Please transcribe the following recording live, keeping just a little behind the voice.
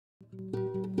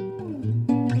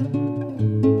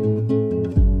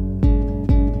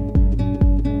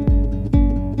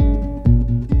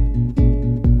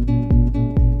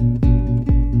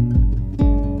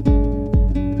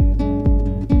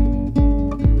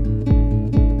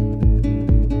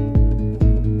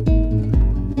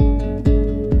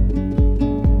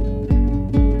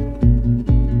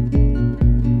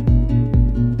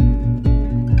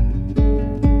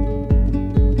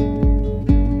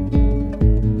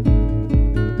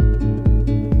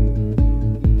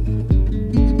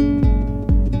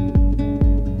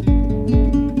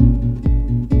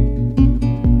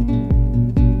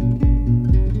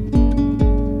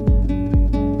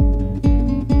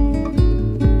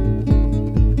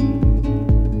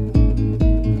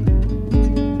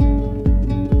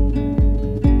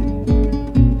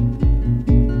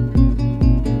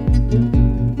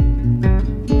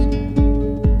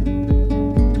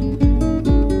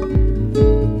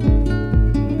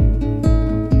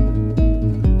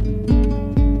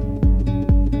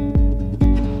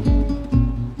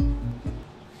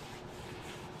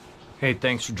Hey,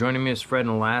 thanks for joining me. It's Fred in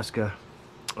Alaska.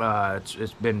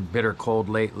 It's been bitter cold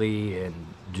lately and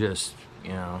just,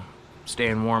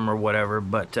 staying warm or whatever.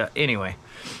 But anyway,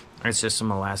 it's just some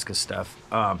Alaska stuff.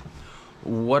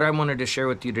 What I wanted to share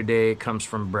with you today comes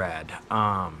from Brad.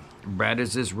 Brad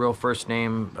is his real first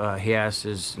name. He asked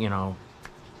his,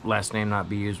 last name not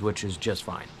be used, which is just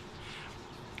fine.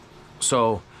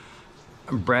 So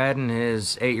Brad and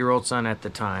his 8-year-old son at the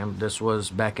time, this was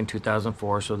back in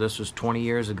 2004, so this was 20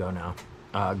 years ago now,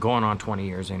 going on 20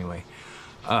 years anyway.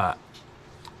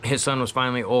 His son was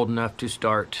finally old enough to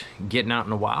start getting out in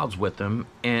the wilds with him,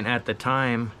 and at the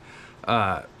time,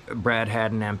 Brad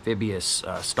had an amphibious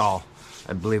stall.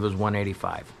 I believe it was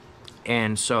 185.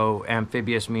 And so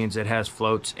amphibious means it has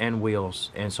floats and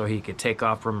wheels, and so he could take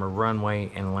off from a runway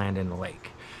and land in the lake,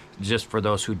 just for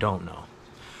those who don't know.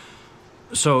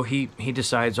 So he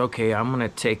decides, okay, I'm going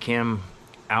to take him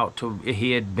out to,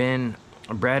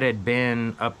 Brad had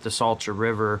been up the Salcha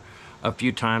River a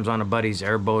few times on a buddy's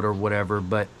airboat or whatever,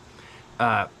 but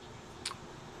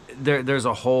there's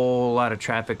a whole lot of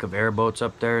traffic of airboats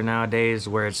up there nowadays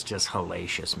where it's just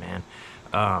hellacious, man.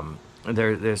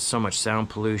 There's so much sound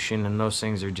pollution, and those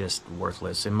things are just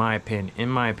worthless, in my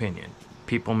opinion.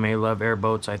 People may love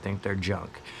airboats. I think they're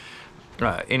junk.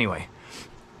 Anyway,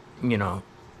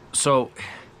 so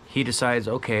he decides,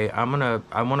 okay, I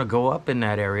want to go up in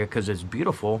that area because it's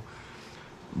beautiful,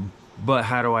 but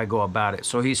how do I go about it?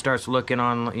 So he starts looking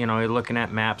looking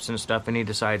at maps and stuff, and he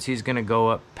decides he's going to go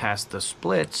up past the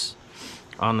splits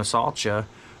on the Salcha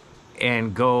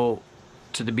and go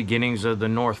to the beginnings of the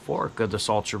North Fork of the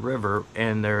Salcha River,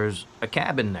 and there's a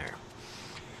cabin there.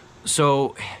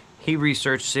 So he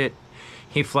researched it.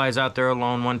 He flies out there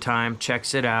alone one time,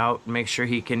 checks it out, makes sure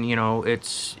he can,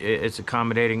 it's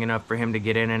accommodating enough for him to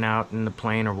get in and out in the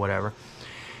plane or whatever.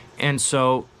 And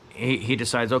so he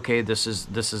decides, okay, this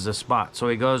is a spot. So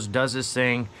he goes, does his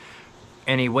thing,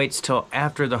 and he waits till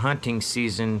after the hunting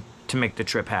season to make the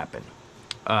trip happen.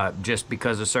 Just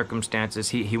because of circumstances.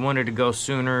 He wanted to go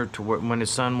sooner to when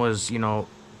his son was,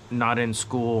 not in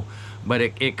school, but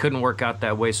it couldn't work out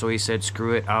that way, so he said,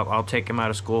 screw it, I'll take him out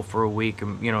of school for a week,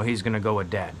 and he's gonna go with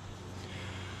Dad.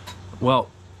 Well,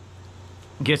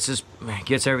 gets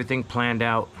everything planned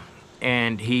out,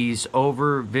 and he's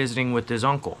over visiting with his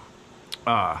uncle.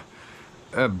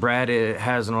 Brad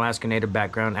has an Alaska Native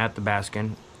background at the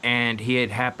Baskin, and he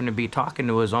had happened to be talking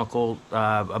to his uncle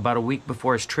about a week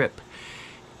before his trip,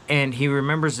 and he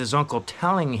remembers his uncle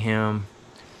telling him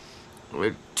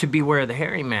to beware of the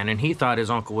hairy man, and he thought his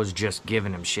uncle was just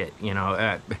giving him shit.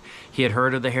 He had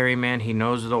heard of the hairy man. He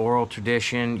knows the oral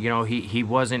tradition. He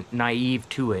wasn't naive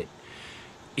to it.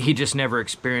 He just never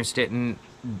experienced it, and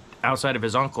outside of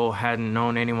his uncle, hadn't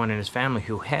known anyone in his family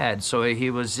who had. So he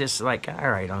was just like,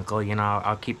 all right, uncle,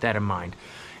 I'll keep that in mind.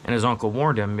 And his uncle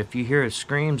warned him, if you hear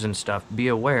screams and stuff, be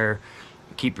aware.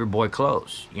 Keep your boy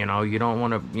close. You don't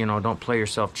want to, don't play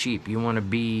yourself cheap. You want to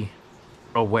be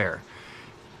aware.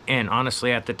 And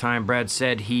honestly, at the time, Brad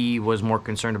said he was more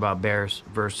concerned about bears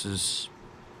versus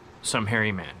some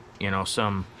hairy man,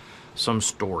 some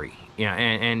story. Yeah,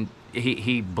 and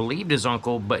he believed his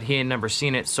uncle, but he had never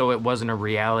seen it, so it wasn't a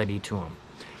reality to him.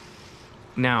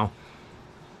 Now,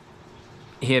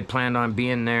 he had planned on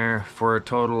being there for a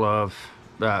total of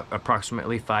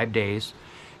approximately 5 days.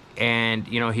 And,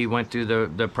 he went through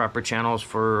the proper channels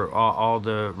for all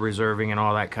the reserving and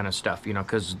all that kind of stuff,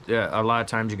 because a lot of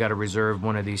times you got to reserve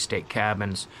one of these state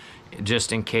cabins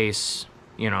just in case,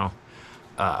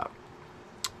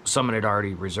 someone had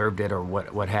already reserved it or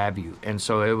what have you. And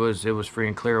so it was free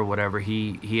and clear or whatever.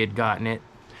 He had gotten it.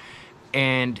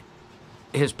 And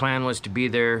his plan was to be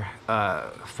there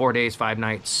 4 days, 5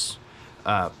 nights,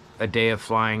 a day of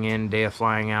flying in, day of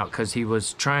flying out, because he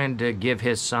was trying to give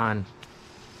his son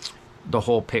the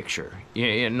whole picture,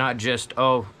 not just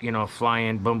fly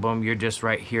in, boom boom, you're just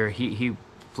right here. He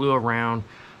flew around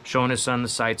showing his son the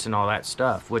sights and all that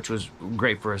stuff, which was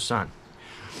great for his son.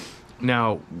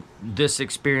 Now, this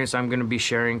experience I'm going to be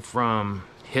sharing from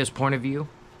his point of view,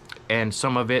 and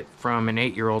some of it from an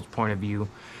 8-year-old's point of view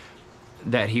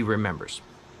that he remembers.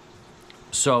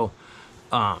 So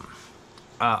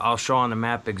I'll show on the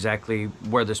map exactly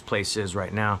where this place is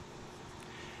right now.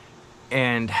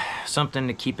 And something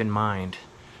to keep in mind,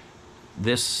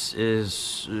 it's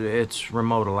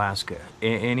remote Alaska.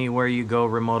 Anywhere you go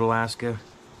remote Alaska,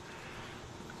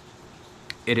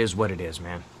 it is what it is,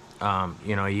 man.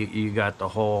 You got the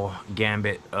whole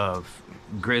gambit of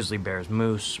grizzly bears,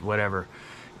 moose, whatever.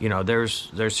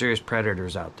 There's serious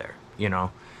predators out there,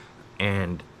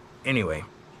 And anyway,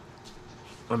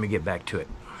 let me get back to it.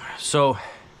 So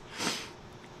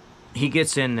he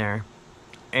gets in there,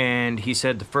 and he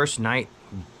said the first night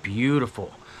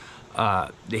beautiful.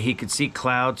 He could see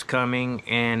clouds coming,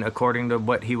 and according to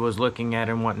what he was looking at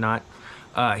and whatnot,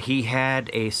 he had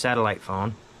a satellite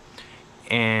phone,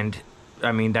 and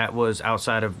I mean that was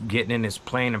outside of getting in his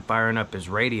plane and firing up his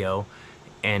radio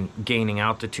and gaining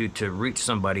altitude to reach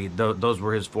somebody. Those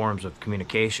were his forms of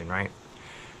communication, right?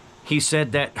 He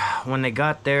said that when they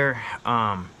got there,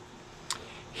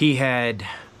 he had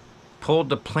pulled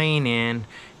the plane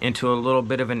into a little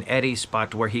bit of an eddy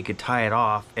spot to where he could tie it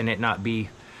off and it not be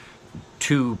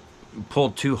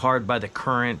pulled too hard by the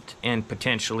current and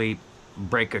potentially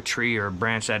break a tree or a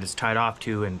branch that it's tied off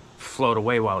to and float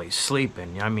away while he's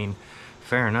sleeping. I mean,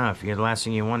 fair enough. The last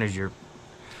thing you want is your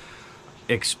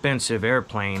expensive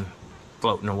airplane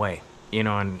floating away,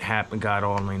 and God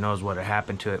only knows what had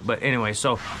happened to it. But anyway,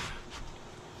 so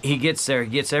he gets there,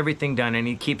 gets everything done, and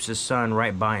he keeps his son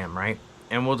right by him, right?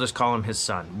 And we'll just call him his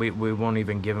son. We won't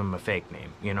even give him a fake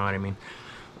name, you know what I mean?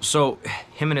 So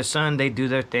him and his son, they do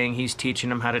their thing. He's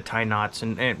teaching him how to tie knots,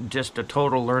 and just a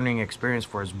total learning experience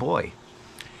for his boy.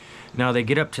 Now they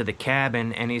get up to the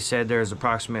cabin, and he said there's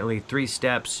approximately 3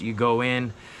 steps. You go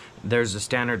in, there's a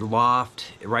standard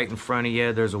loft right in front of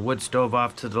you. There's a wood stove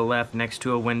off to the left next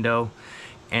to a window,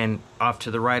 and off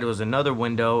to the right was another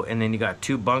window, and then you got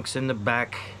 2 bunks in the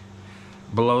back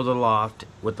below the loft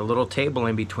with a little table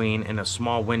in between and a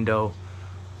small window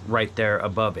right there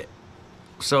above it.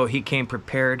 So he came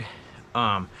prepared.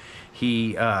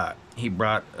 He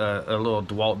brought a little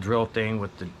DeWalt drill thing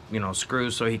with the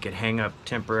screws so he could hang up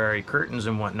temporary curtains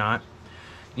and whatnot.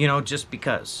 Just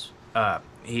because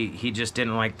he just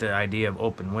didn't like the idea of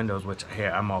open windows, which hey,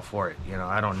 I'm all for it.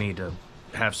 I don't need to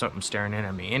have something staring in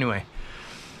at me. Anyway,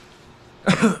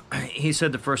 he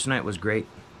said the first night was great.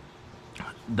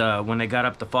 When they got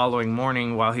up the following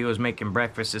morning, while he was making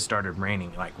breakfast, it started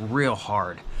raining like real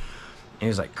hard. And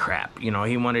he's like, crap,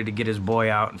 he wanted to get his boy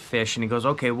out and fish. And he goes,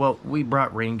 okay, well, we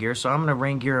brought rain gear, so I'm going to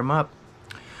rain gear him up.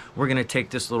 We're going to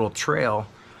take this little trail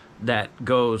that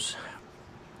goes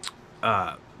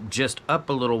just up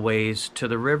a little ways to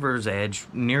the river's edge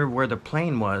near where the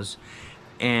plane was,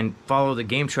 and follow the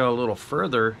game trail a little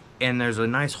further. And there's a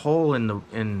nice hole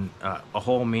a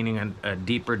hole meaning a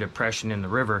deeper depression in the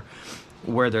river,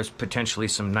 where there's potentially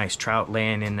some nice trout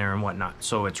laying in there and whatnot.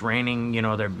 So it's raining,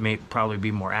 there may probably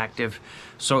be more active.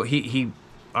 So he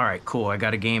all right, cool, I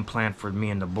got a game plan for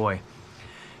me and the boy.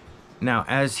 Now,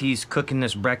 as he's cooking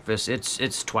this breakfast,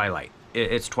 it's twilight.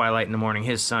 It's twilight in the morning.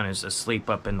 His son is asleep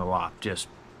up in the loft, just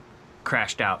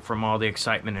crashed out from all the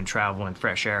excitement and travel and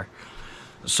fresh air.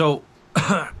 So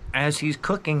as he's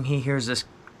cooking, he hears this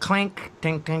clank,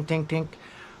 tink, tink, tink, tink.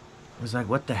 I was like,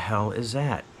 what the hell is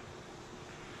that?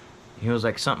 He was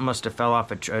like, something must have fell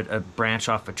off a branch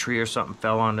off a tree or something,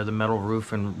 fell onto the metal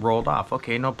roof and rolled off.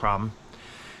 Okay, no problem.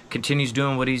 Continues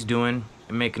doing what he's doing,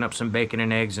 making up some bacon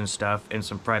and eggs and stuff and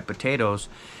some fried potatoes.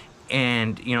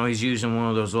 And, he's using one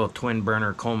of those little twin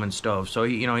burner Coleman stoves. So,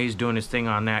 he's doing his thing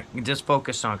on that. He just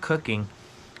focused on cooking.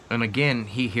 And again,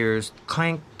 he hears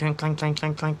clank, clank, clank, clank,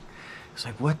 clank, clank. It's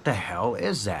like, what the hell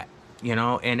is that?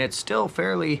 And it's still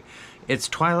it's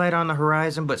twilight on the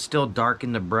horizon, but still dark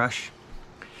in the brush.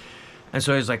 And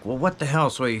so he's like, well, what the hell?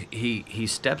 So he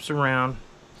steps around.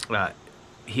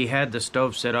 He had the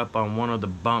stove set up on one of the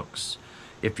bunks.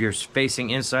 If you're facing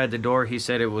inside the door, he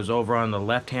said it was over on the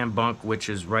left-hand bunk, which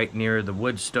is right near the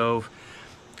wood stove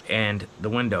and the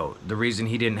window. The reason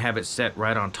he didn't have it set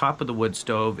right on top of the wood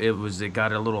stove, it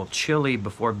got a little chilly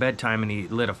before bedtime, and he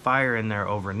lit a fire in there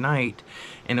overnight,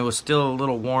 and it was still a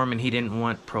little warm, and he didn't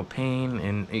want propane,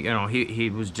 and he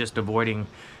was just avoiding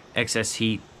excess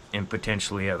heat and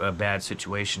potentially a bad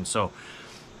situation. So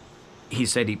he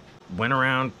said he went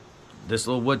around this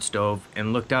little wood stove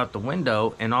and looked out the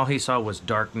window, and all he saw was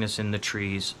darkness in the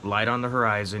trees, light on the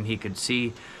horizon. He could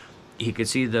see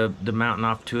the mountain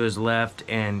off to his left,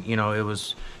 and it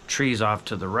was trees off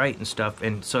to the right and stuff.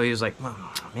 And so he was like,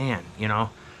 oh, man,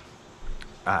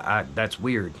 that's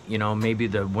weird. Maybe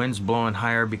the wind's blowing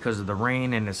higher because of the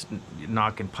rain and it's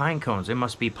knocking pine cones. It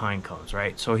must be pine cones,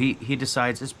 right? So he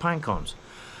decides it's pine cones.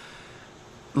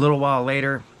 A little while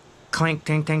later, clank,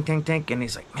 tink, tink, tink, tink, and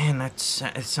he's like, man, it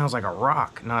sounds like a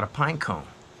rock, not a pine cone.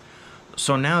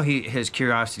 So now his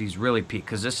curiosity's really piqued,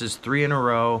 because this is 3 in a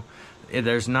row.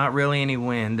 There's not really any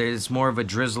wind. There's more of a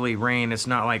drizzly rain. It's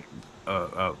not like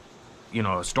a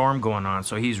storm going on.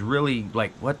 So he's really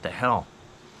like, what the hell?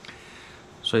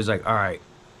 So he's like, all right.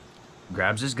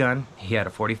 Grabs his gun. He had a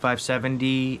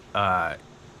 45-70.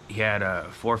 He had a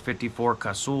 454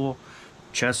 Casull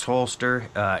chest holster.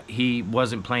 He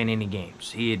wasn't playing any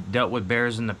games. He had dealt with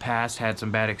bears in the past, had some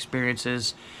bad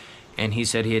experiences, and he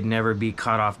said he'd never be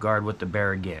caught off guard with the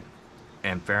bear again.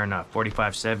 And fair enough,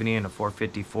 45-70 and a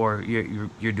 454,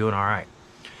 you're doing all right,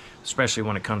 especially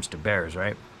when it comes to bears,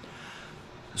 right?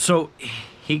 So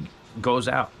he goes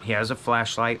out. He has a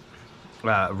flashlight,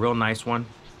 a real nice one.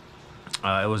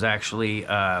 It was actually,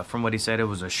 from what he said, it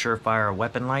was a Surefire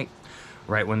weapon light.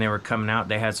 Right when they were coming out,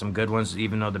 they had some good ones,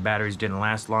 even though the batteries didn't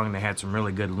last long. They had some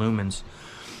really good lumens,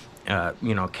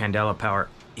 candela power.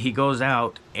 He goes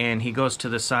out and he goes to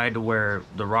the side to where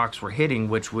the rocks were hitting,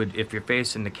 which would, if you're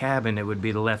facing the cabin, it would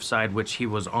be the left side, which he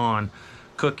was on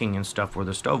cooking and stuff where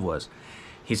the stove was.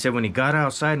 He said when he got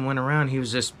outside and went around, he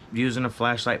was just using a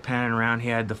flashlight, panning around. He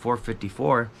had the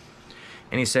 454.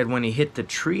 And he said when he hit the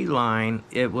tree line,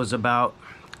 it was about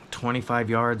 25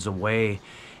 yards away.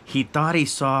 He thought he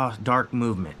saw dark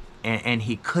movement, and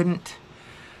he couldn't.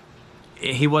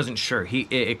 He wasn't sure.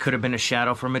 It could have been a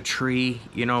shadow from a tree,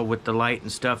 with the light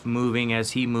and stuff moving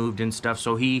as he moved and stuff.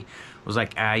 So he was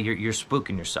like, you're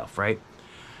spooking yourself, right?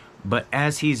 But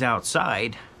as he's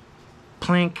outside,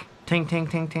 plink, tink, tink,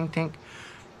 tink, tink, tink,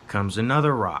 comes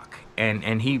another rock.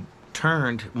 And he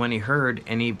turned when he heard,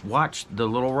 and he watched the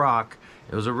little rock.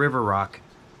 It was a river rock,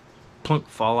 plunk,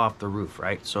 fall off the roof,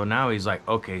 right? So now he's like,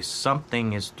 okay,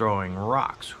 something is throwing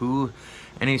rocks. Who?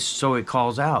 And so he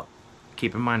calls out.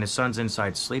 Keep in mind, his son's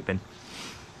inside sleeping.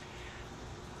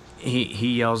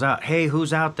 He yells out, hey,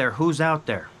 who's out there? Who's out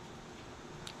there?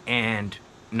 And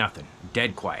nothing.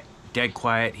 Dead quiet. Dead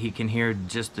quiet. He can hear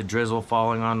just the drizzle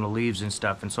falling on the leaves and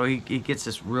stuff. And so he gets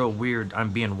this real weird,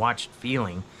 I'm being watched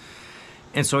feeling.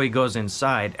 And so he goes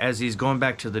inside. As he's going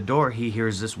back to the door, he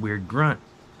hears this weird grunt.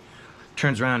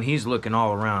 Turns around, he's looking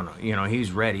all around.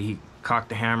 He's ready. He cocked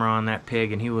the hammer on that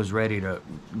pig, and he was ready to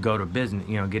go to business,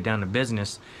 get down to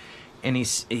business. And he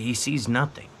sees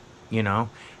nothing,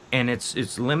 and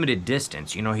it's limited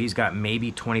distance. He's got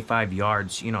maybe 25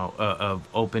 yards, of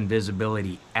open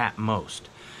visibility at most,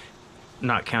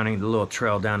 not counting the little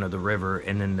trail down to the river.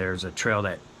 And then there's a trail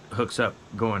that hooks up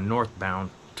going northbound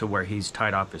to where he's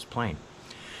tied off his plane.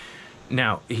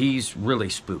 Now, he's really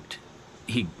spooked.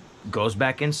 He goes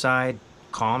back inside,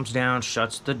 calms down,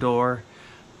 shuts the door.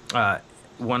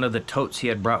 One of the totes he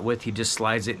had brought with, he just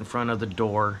slides it in front of the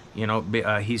door.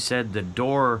 He said the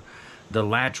door, the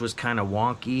latch was kind of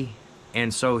wonky.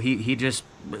 And so he just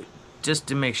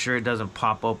to make sure it doesn't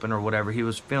pop open or whatever, he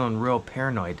was feeling real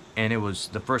paranoid. And it was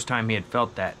the first time he had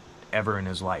felt that ever in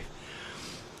his life.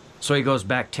 So he goes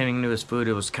back tending to his food.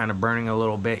 It was kind of burning a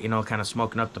little bit, kind of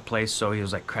smoking up the place. So he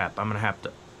was like, crap, I'm going to have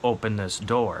to open this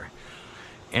door.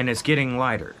 And it's getting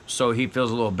lighter. So he feels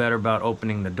a little better about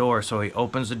opening the door. So he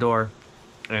opens the door.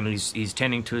 And he's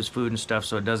tending to his food and stuff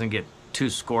so it doesn't get too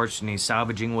scorched, and he's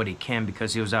salvaging what he can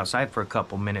because he was outside for a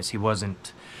couple minutes. He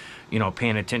wasn't,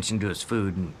 paying attention to his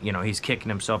food, and, he's kicking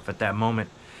himself at that moment.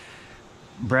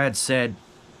 Brad said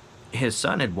his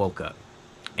son had woke up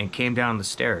and came down the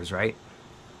stairs, right?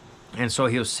 And so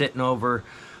he was sitting over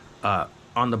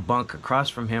on the bunk across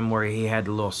from him where he had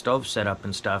the little stove set up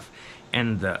and stuff.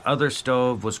 And the other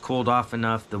stove was cooled off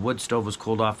enough, the wood stove was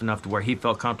cooled off enough to where he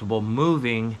felt comfortable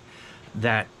moving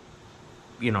that,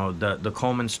 the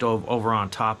Coleman stove over on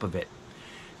top of it.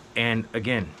 And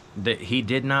again, he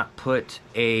did not put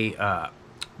the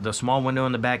small window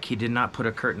in the back, he did not put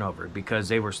a curtain over because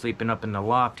they were sleeping up in the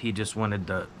loft. He just wanted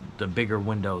the bigger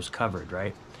windows covered,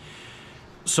 right?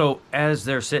 So as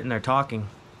they're sitting there talking,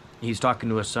 he's talking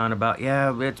to his son about,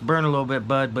 yeah, it's burned a little bit,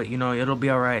 bud, but it'll be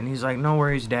all right. And he's like, no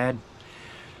worries, Dad.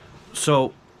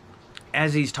 So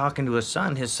as he's talking to his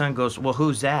son goes, well,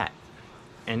 who's that?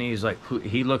 And he's like,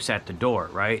 he looks at the door,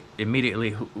 right?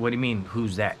 Immediately, what do you mean,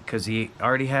 who's that? Because he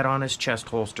already had on his chest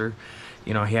holster.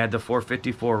 He had the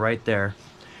 454 right there.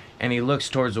 And he looks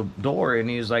towards the door, and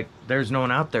he's like, there's no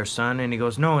one out there, son. And he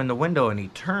goes, no, in the window. And he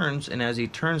turns, and as he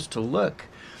turns to look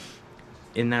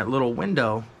in that little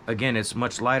window, again, it's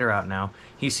much lighter out now,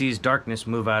 he sees darkness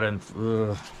move out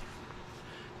and...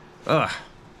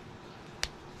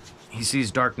 He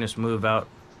sees darkness move out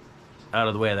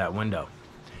of the way of that window.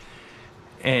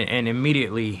 And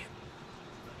immediately,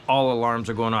 all alarms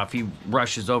are going off. He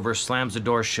rushes over, slams the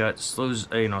door shut, slides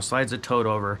the tote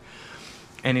over,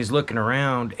 and he's looking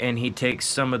around, and he takes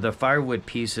some of the firewood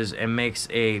pieces and makes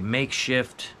a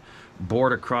makeshift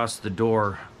board across the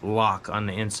door lock on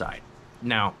the inside.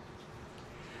 Now,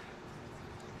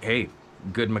 hey,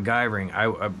 good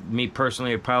MacGyvering. Me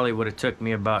personally, it probably would have took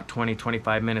me about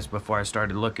 20-25 minutes before I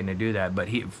started looking to do that, but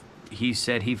he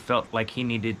said he felt like he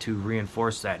needed to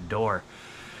reinforce that door.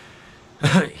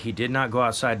 He did not go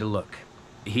outside to look.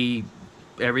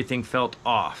 Everything felt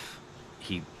off.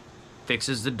 He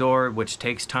fixes the door, which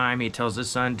takes time. He tells his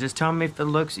son, just tell me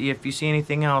if you see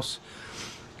anything else.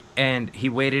 And he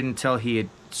waited until he had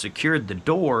secured the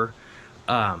door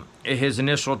His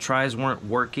initial tries weren't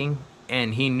working,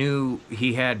 and he knew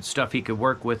he had stuff he could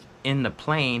work with in the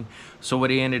plane. So what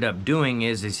he ended up doing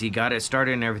is he got it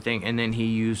started and everything, and then he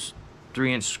used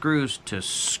 3-inch screws to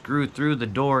screw through the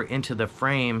door into the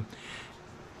frame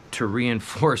to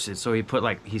reinforce it. So he put,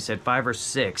 like he said, 5 or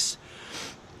 6,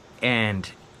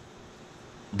 and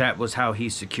that was how he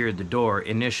secured the door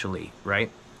initially,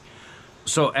 right?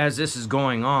 So as this is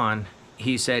going on,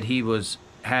 he said he was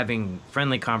having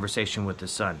friendly conversation with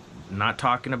his son, not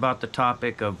talking about the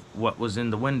topic of what was in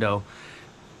the window,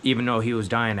 even though he was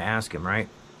dying to ask him, right?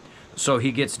 So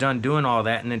he gets done doing all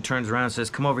that and then turns around and says,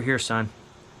 "Come over here, son,"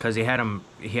 because he had him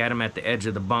at the edge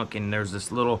of the bunk, and there's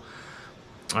this little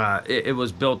it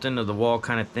was built into the wall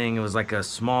kind of thing. It was like a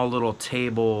small little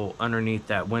table underneath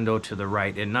that window to the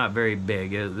right, and not very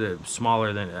big.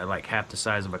 Smaller than like half the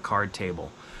size of a card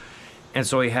table. And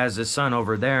so he has his son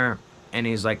over there, and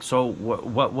he's like, "So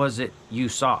what was it you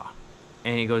saw?"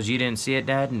 And he goes, "You didn't see it,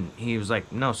 Dad?" And he was like,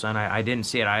 "No, son, I didn't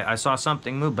see it. I saw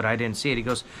something move, but I didn't see it." He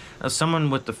goes, "Someone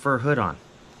with the fur hood on."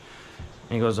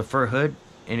 And he goes, "A fur hood?"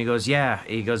 And he goes, "Yeah."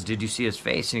 He goes, "Did you see his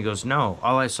face?" And he goes, "No,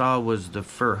 all I saw was the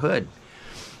fur hood."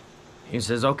 He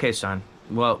says, "Okay, son.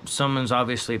 Well, someone's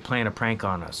obviously playing a prank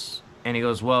on us." And he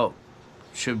goes, "Well,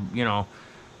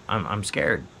 I'm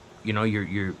scared.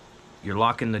 You're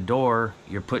locking the door.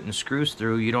 You're putting screws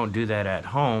through. You don't do that at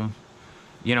home.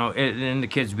 And the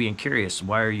kid's being curious.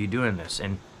 Why are you doing this?"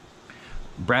 And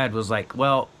Brad was like,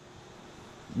 "Well,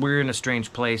 we're in a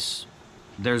strange place.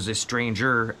 There's a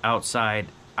stranger outside.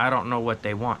 I don't know what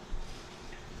they want."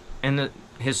 And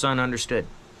his son understood.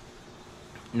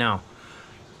 Now,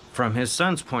 from his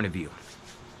son's point of view,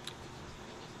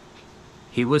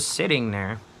 he was sitting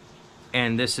there,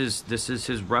 and this is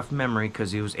his rough memory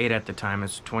because he was 8 at the time.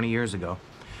 It's 20 years ago.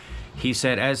 He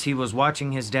said as he was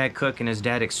watching his dad cook and his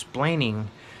dad explaining,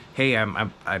 "Hey,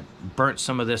 I burnt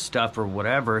some of this stuff," or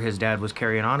whatever his dad was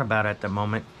carrying on about at the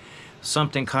moment,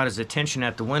 something caught his attention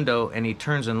at the window, and he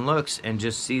turns and looks and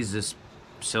just sees this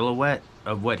silhouette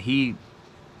of what he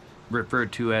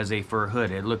referred to as a fur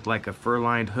hood. It looked like a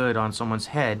fur-lined hood on someone's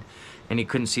head, and he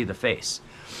couldn't see the face.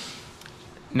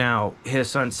 Now, his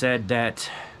son said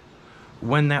that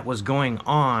when that was going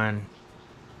on,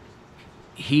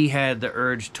 he had the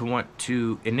urge to want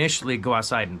to initially go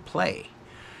outside and play.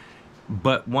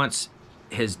 But once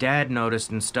his dad noticed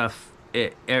and stuff,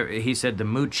 he said the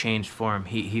mood changed for him.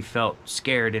 He felt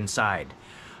scared inside.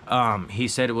 He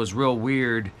said it was real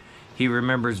weird. He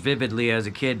remembers vividly as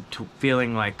a kid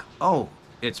feeling like, "Oh,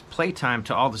 it's playtime,"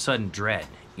 to all of a sudden dread,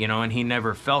 and he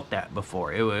never felt that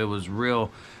before. It was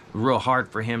real hard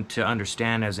for him to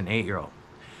understand as an 8-year-old.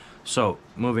 So,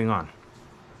 moving on.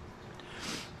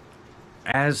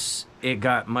 As it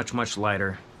got much, much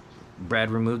lighter,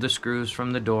 Brad removed the screws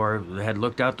from the door, had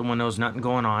looked out the windows, nothing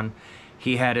going on.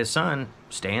 He had his son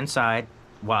stay inside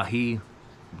while he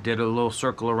did a little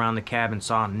circle around the cabin,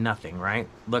 saw nothing, right?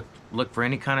 Looked for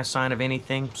any kind of sign of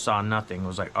anything, saw nothing.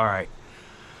 Was like, all right.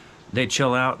 They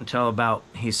chill out until about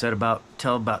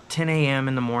 10 a.m.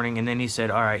 in the morning, and then he said,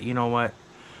 "All right, you know what?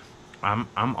 I'm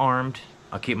armed.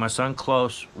 I'll keep my son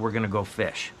close. We're gonna go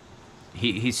fish."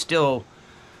 He still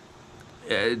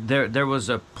there was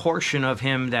a portion of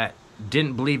him that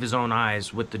didn't believe his own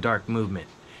eyes with the dark movement.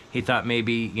 He thought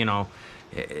maybe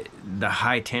the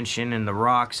high tension and the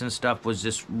rocks and stuff was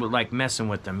just like messing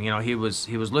with him. He was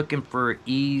looking for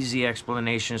easy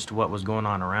explanations to what was going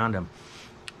on around him,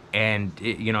 and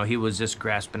he was just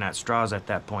grasping at straws at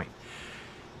that point.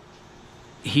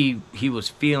 He was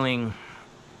feeling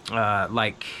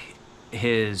like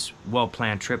his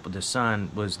well-planned trip with his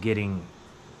son was getting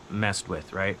messed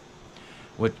with, right?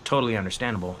 Which totally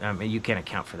understandable. I mean, you can't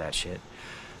account for that shit.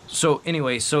 So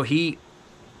anyway, so he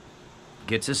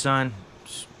gets his son.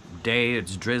 Day,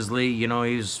 it's drizzly,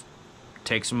 he's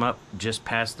takes him up just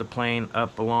past the plane,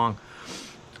 up along.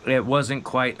 It wasn't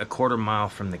quite a quarter mile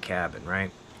from the cabin,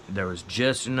 right? There was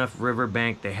just enough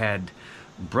riverbank. They had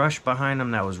brush behind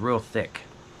them that was real thick,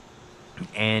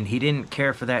 and he didn't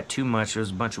care for that too much. There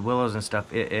was a bunch of willows and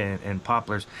stuff and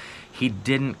poplars. He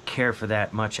didn't care for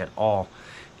that much at all,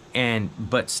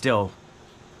 but still,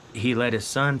 he let his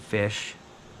son fish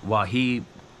while he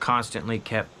constantly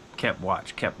kept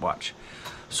watch.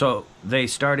 So they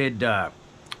started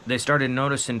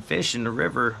noticing fish in the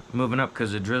river moving up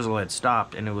because the drizzle had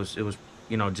stopped, and it was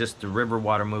just the river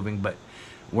water moving. But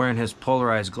wearing his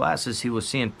polarized glasses, he was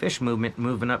seeing fish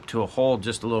moving up to a hole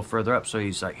just a little further up. So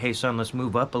he's like, "Hey son, let's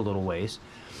move up a little ways,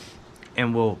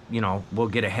 and we'll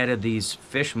get ahead of these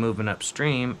fish moving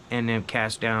upstream, and then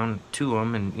cast down to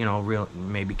them,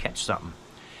 and maybe catch something."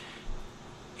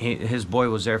 His boy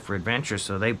was there for adventure,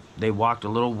 so they walked a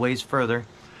little ways further.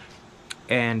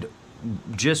 And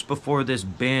just before this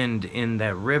bend in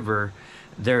that river,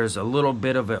 there's a little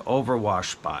bit of an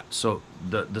overwash spot. So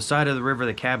the side of the river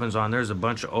the cabin's on, there's a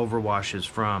bunch of overwashes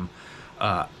from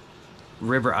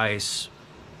river ice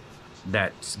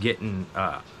that's getting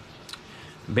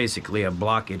basically a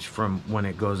blockage from when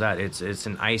it goes out. It's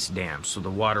an ice dam, so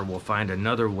the water will find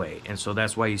another way, and so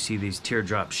that's why you see these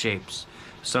teardrop shapes,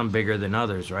 some bigger than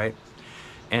others, right?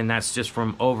 And that's just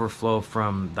from overflow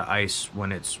from the ice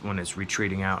when it's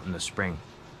retreating out in the spring.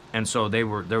 And so there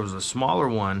was a smaller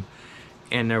one,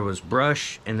 and there was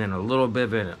brush, and then a little bit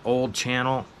of an old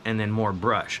channel, and then more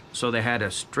brush. So they had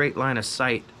a straight line of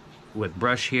sight with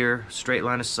brush here, straight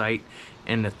line of sight,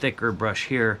 and the thicker brush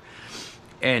here.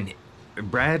 And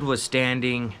Brad was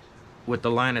standing with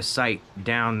the line of sight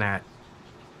down that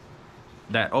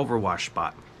overwash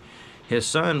spot. His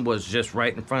son was just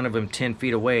right in front of him, 10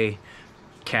 feet away,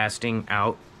 casting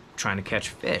out, trying to catch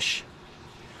fish.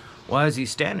 Well, as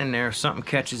he's standing there, something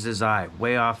catches his eye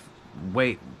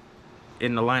way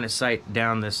in the line of sight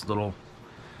down this little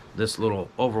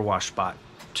overwash spot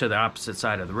to the opposite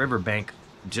side of the riverbank,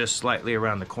 just slightly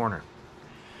around the corner.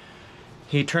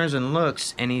 He turns and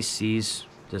looks, and he sees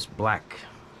this black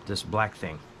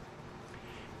thing,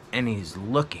 and he's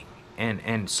looking,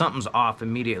 and something's off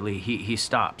immediately. He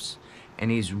stops, and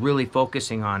he's really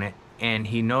focusing on it, and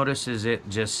he notices it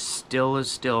just still as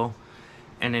still,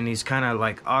 and then he's kind of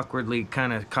like awkwardly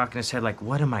kind of cocking his head like,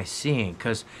 what am I seeing?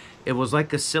 Because it was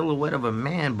like a silhouette of a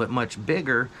man, but much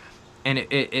bigger, and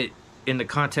it in the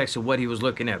context of what he was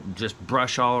looking at, just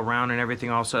brush all around and everything,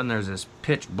 all of a sudden there's this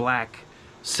pitch black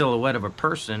silhouette of a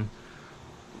person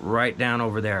right down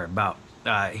over there, about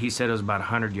he said it was about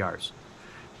 100 yards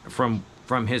from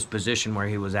his position where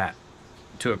he was at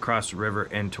to across the river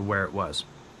and to where it was.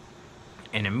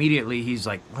 And immediately he's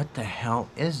like, what the hell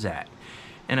is that?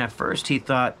 And at first he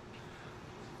thought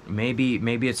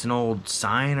maybe it's an old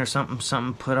sign or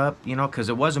something put up, you know, because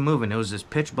it wasn't moving. It was just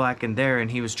pitch black in there,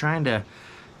 and he was trying to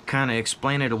kind of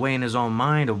explain it away in his own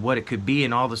mind of what it could be,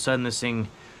 and all of a sudden this thing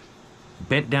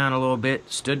bent down a little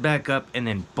bit, stood back up, and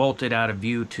then bolted out of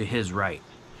view to his right.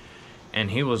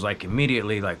 And he was like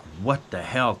immediately like, what the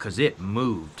hell? Because it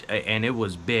moved, and it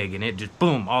was big, and it just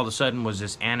boom, all of a sudden was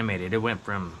just animated. It went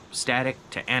from static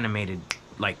to animated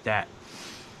like that.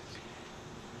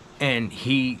 And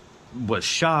he was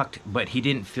shocked, but he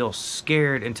didn't feel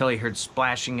scared until he heard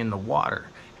splashing in the water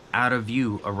out of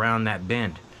view around that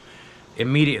bend.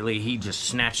 Immediately he just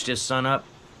snatched his son up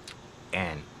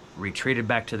and retreated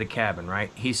back to the cabin,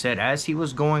 right? He said as he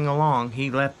was going along,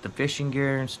 he left the fishing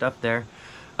gear and stuff there.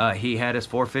 He had his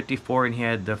 454 and he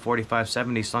had the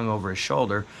 45-70 slung over his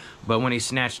shoulder. But when he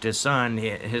snatched his son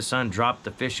dropped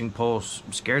the fishing pole,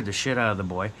 scared the shit out of the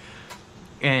boy.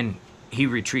 And he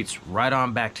retreats right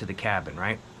on back to the cabin,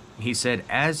 right? He said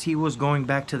as he was going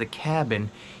back to the cabin,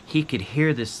 he could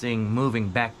hear this thing moving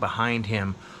back behind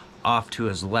him off to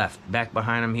his left. Back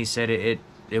behind him, he said it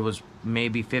was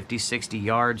maybe 50, 60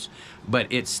 yards, but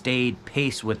it stayed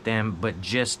pace with them, but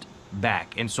just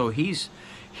back. And so he's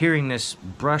hearing this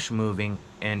brush moving,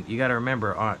 and you got to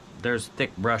remember, there's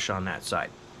thick brush on that side.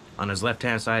 On his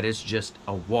left-hand side, it's just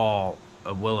a wall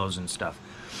of willows and stuff.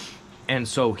 And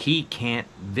so he can't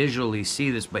visually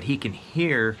see this, but he can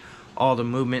hear all the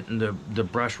movement and the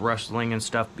brush rustling and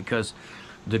stuff, because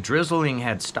the drizzling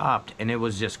had stopped and it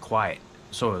was just quiet.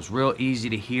 So it was real easy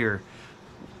to hear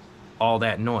all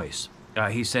that noise.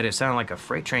 He said it sounded like a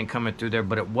freight train coming through there,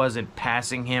 but it wasn't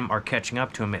passing him or catching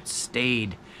up to him. It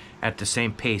stayed at the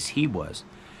same pace he was.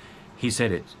 He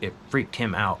said it freaked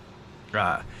him out.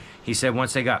 He said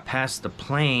once they got past the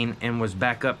plane and was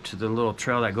back up to the little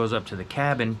trail that goes up to the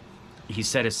cabin, he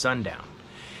set his son down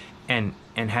and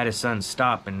had his son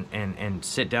stop and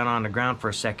sit down on the ground for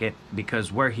a second,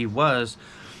 because where he was,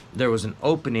 there was an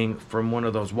opening from one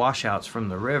of those washouts from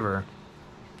the river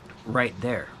right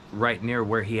there, right near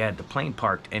where he had the plane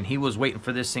parked, and he was waiting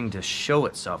for this thing to show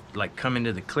itself, like come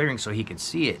into the clearing so he could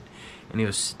see it. And he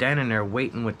was standing there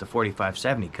waiting with the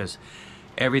 45-70, because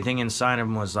everything inside of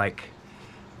him was like,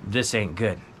 this ain't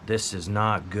good. This is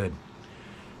not good.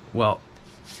 Well,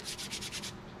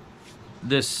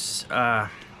 this,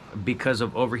 because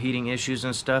of overheating issues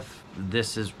and stuff,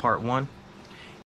 this is part one.